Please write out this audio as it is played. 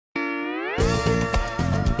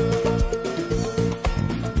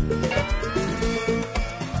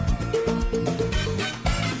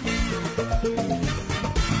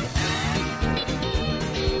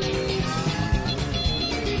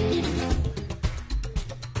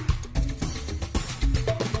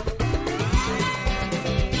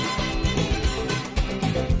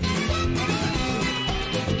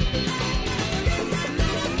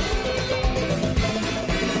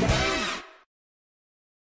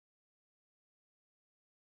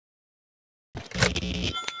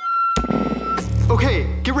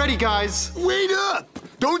Get ready, guys. Wait up!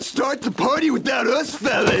 Don't start the party without us,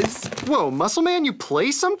 fellas. Whoa, Muscle Man, you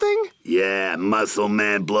play something? Yeah, Muscle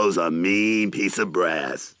Man blows a mean piece of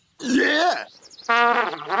brass. Yeah!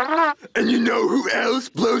 And you know who else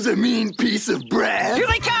blows a mean piece of brass? Here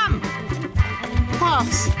they come!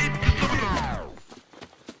 Pops!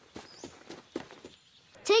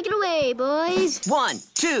 Take it away, boys. 1,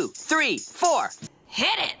 2, 3, 4.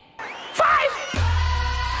 Hit it! 5!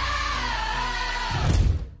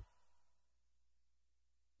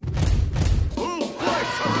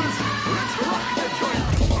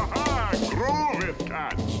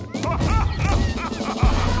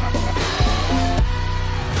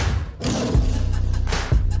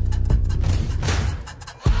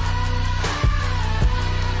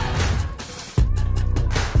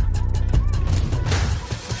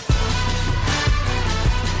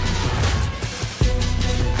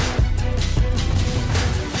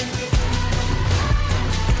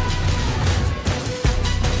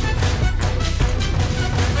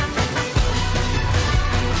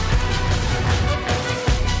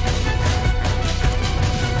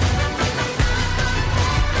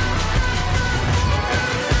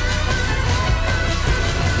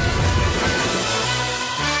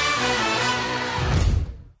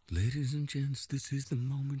 Ladies and gents, this is the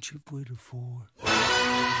moment you've waited for.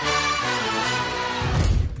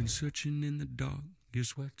 You've been searching in the dark, your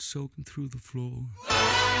sweat soaking through the floor.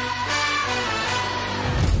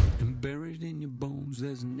 And buried in your bones,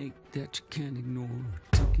 there's an ache that you can't ignore.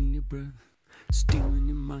 Taking your breath, stealing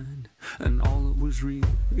your mind, and all that was real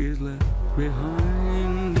is left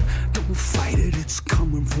behind. Don't fight it, it's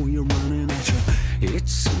coming for you, running at you.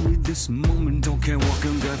 It's only this moment, don't care what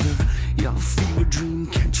can gather. Your fever dream,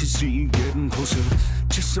 can't you see getting closer?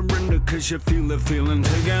 Just surrender, cause you feel the feeling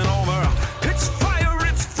taking over. It's fire,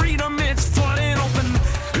 it's freedom, it's flooding open.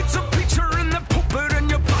 It's a picture in the pulpit and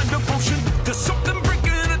your blind devotion. There's something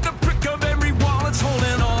breaking at the brick of every wall, it's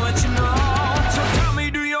holding all that you know. So tell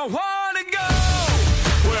me, do you want to go?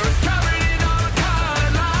 Where it's covered in all the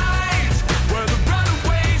colored lights, where the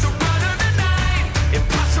runaways are running the night.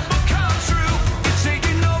 Impossible comes true, it's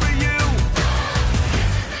taking over you.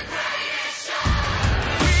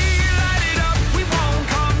 We light it up, we won't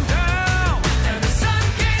come down, and the sun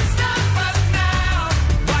can't stop us now.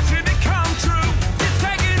 Watching it come true,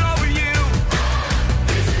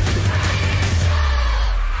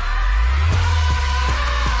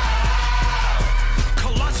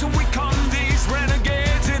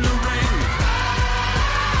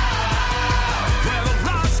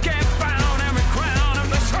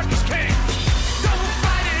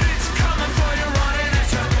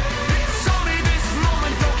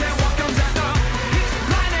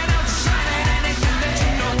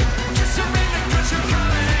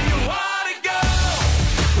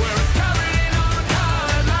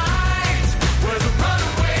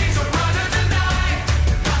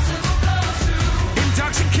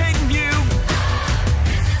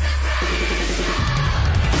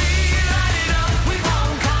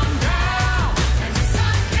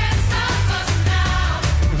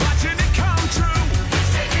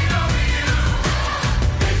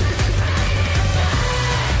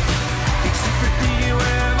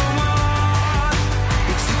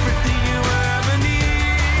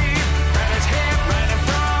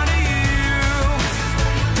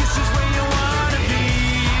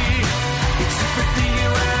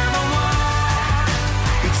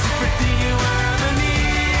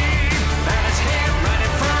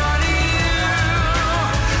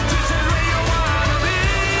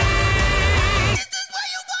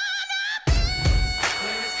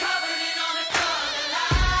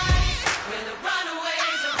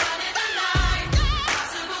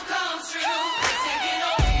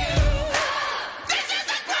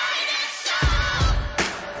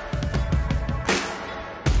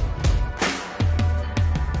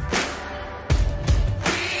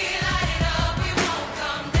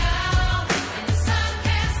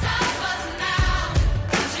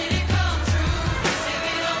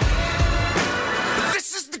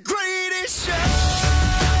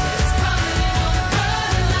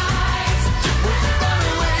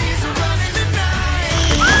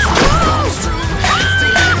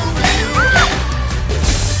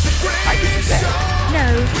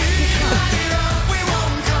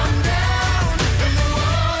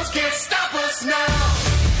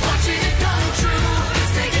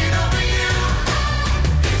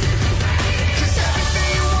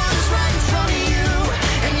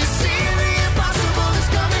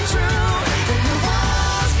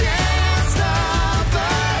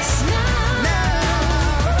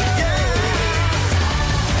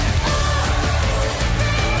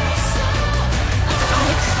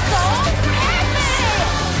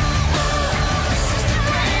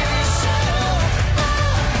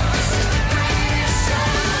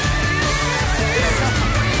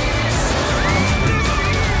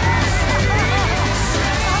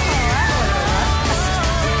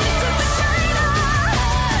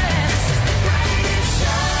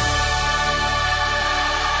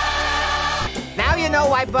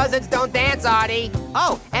 buzzards don't dance, Artie.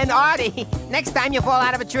 Oh, and Artie, next time you fall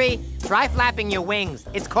out of a tree, try flapping your wings.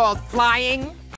 It's called flying.